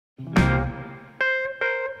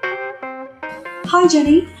Hi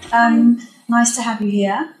Jenny, nice to have you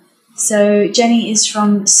here. So Jenny is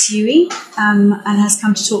from Siui and has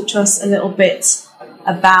come to talk to us a little bit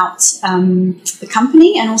about the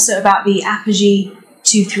company and also about the Apogee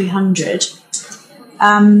 2300.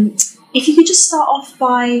 If you could just start off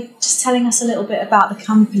by just telling us a little bit about the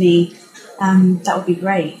company, that would be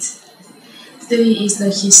great. Siui is a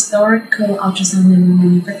historical ultrasound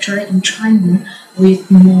manufacturer in China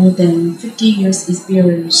with more than 50 years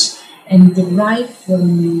experience and derived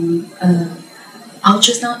from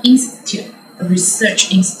Ultrasound Institute, a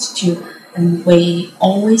research institute, and we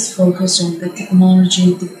always focus on the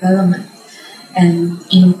technology development. And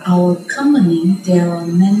in our company, there are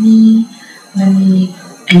many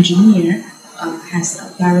engineers has a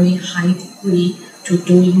very high degree to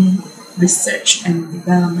doing research and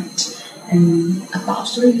development. And about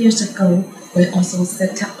 3 years ago, we also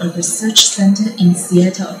set up a research center in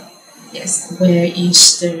Seattle. Yes, where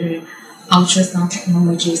is the ultrasound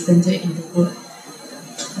technology center in the world.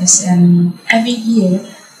 Yes, and every year,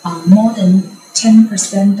 more than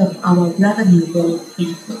 10% of our revenue will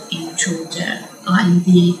be put into the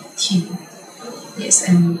R&D team. Yes,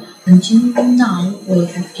 and until now, we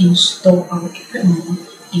have installed our equipment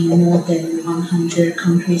in more than 100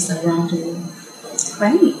 countries around the world.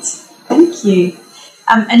 Great, thank you.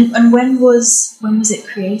 And when was it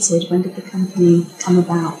created? When did the company come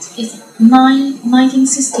about? It's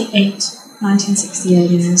 1968. 1968.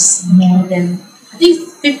 Yes, more than I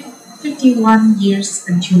think 51 years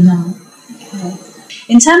until now. Okay.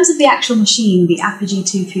 In terms of the actual machine, the Apogee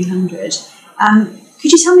 2300,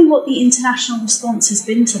 could you tell me what the international response has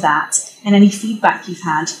been to that and any feedback you've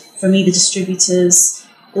had from either distributors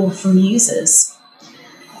or from users?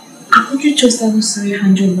 Apogee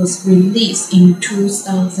 2300 was released in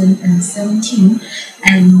 2017,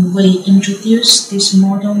 and we introduced this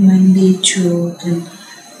model mainly to the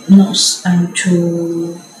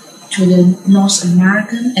North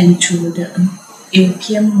American and to the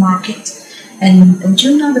European market. And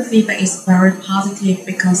until now, the feedback is very positive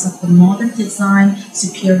because of the modern design,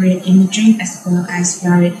 superior imaging, as well as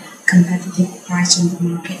very competitive price on the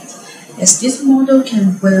market. As this model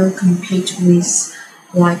can well compete with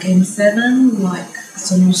like M7, like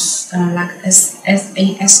Sonos, like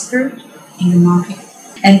SAS Group in the market.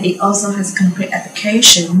 And it also has complete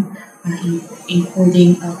application,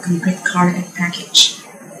 including a complete cardiac package.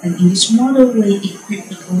 And in this model, we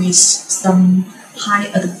equip it with some high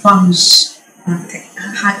advanced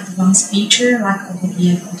feature like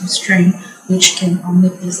OBF auto string, which can only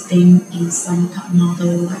be seen in some top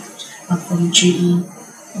model like from GE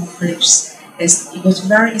or Philips. As it was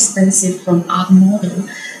very expensive from other model,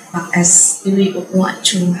 but as we would like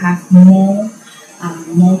to have more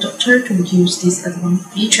doctor to use this advanced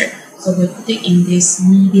feature, so we put it in this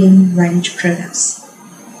medium range products.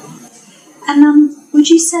 And would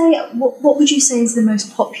you say what would you say is the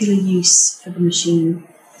most popular use for the machine?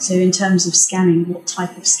 So in terms of scanning, what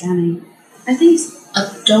type of scanning? I think it's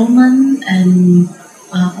abdomen and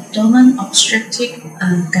abdomen obstetric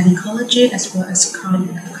gynecology as well as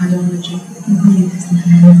cardiology.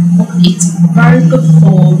 Mm-hmm. It's very good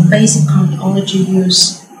for basic cardiology use.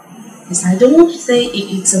 Yes, I don't want to say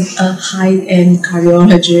it's a high-end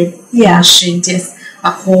cardiology machine, yes,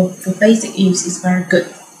 but for basic use, it's very good.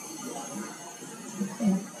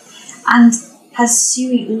 Okay. And has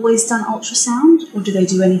Siui always done ultrasound, or do they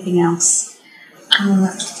do anything else?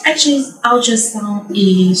 Actually, ultrasound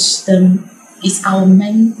is our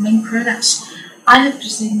main product. I have to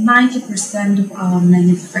say 90% of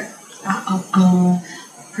our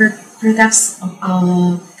products of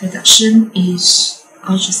our production is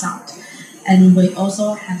ultrasound, and we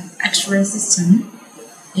also have X-ray system.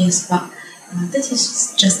 Yes, but that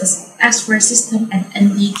is just an X-ray system and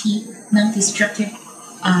NDT, non-destructive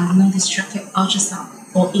ultrasound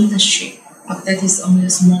for industry, but that is only a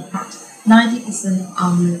small part. 90%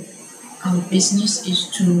 of our business is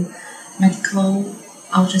to medical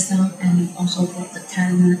ultrasound and also for the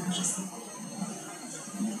veterinary ultrasound.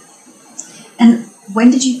 And when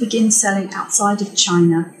did you begin selling outside of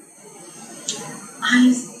China?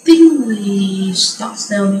 I think we stopped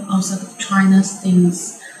selling outside of China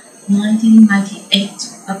since 1998,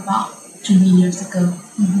 about 20 years ago.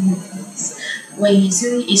 Mm-hmm.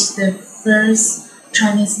 Siui is the first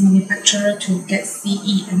Chinese manufacturer to get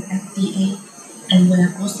CE and FDA, and we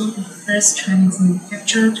are also the first Chinese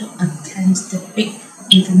manufacturer to attend the big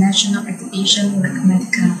international exhibition like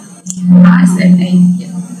Medica, RSNA.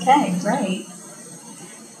 Okay, great.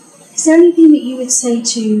 Is there anything that you would say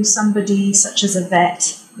to somebody such as a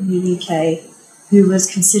vet in the UK who was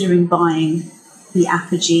considering buying the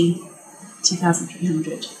Apogee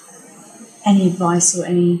 2300? Any advice or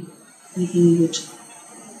any anything you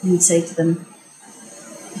would say to them?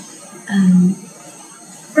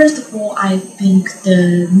 First of all, I think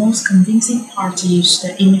the most convincing part is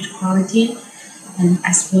the image quality, and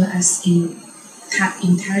as well as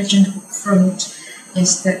intelligent fraud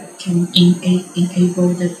is that can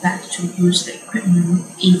enable the bank to use the equipment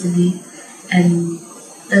easily. And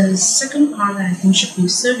the second part I think should be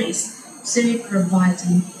service. Siui provides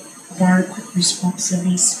a very quick response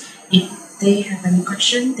service. If they have any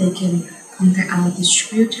question, they can contact our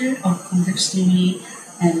distributor or contact Siui,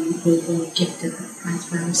 and we will give the price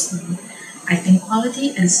very soon. I think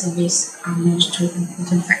quality and service are most two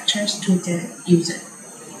important factors to the user.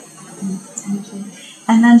 Thank you.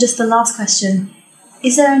 And then just the last question: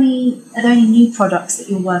 are there any new products that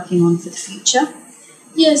you're working on for the future?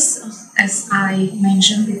 Yes, as I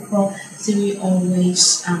mentioned before, Siui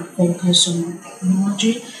always focus on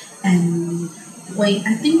technology, and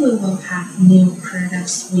I think we will have new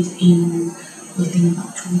products within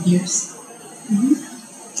about 2 years. Mm-hmm.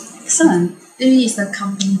 Excellent. Siui is a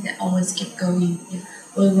company that always keep going. Yeah,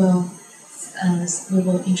 we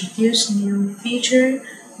will introduce new feature,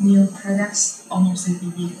 new products almost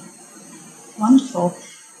every year. Wonderful.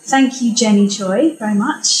 Thank you, Jenny Choi, very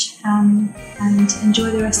much, and enjoy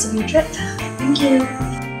the rest of your trip. Thank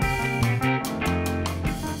you.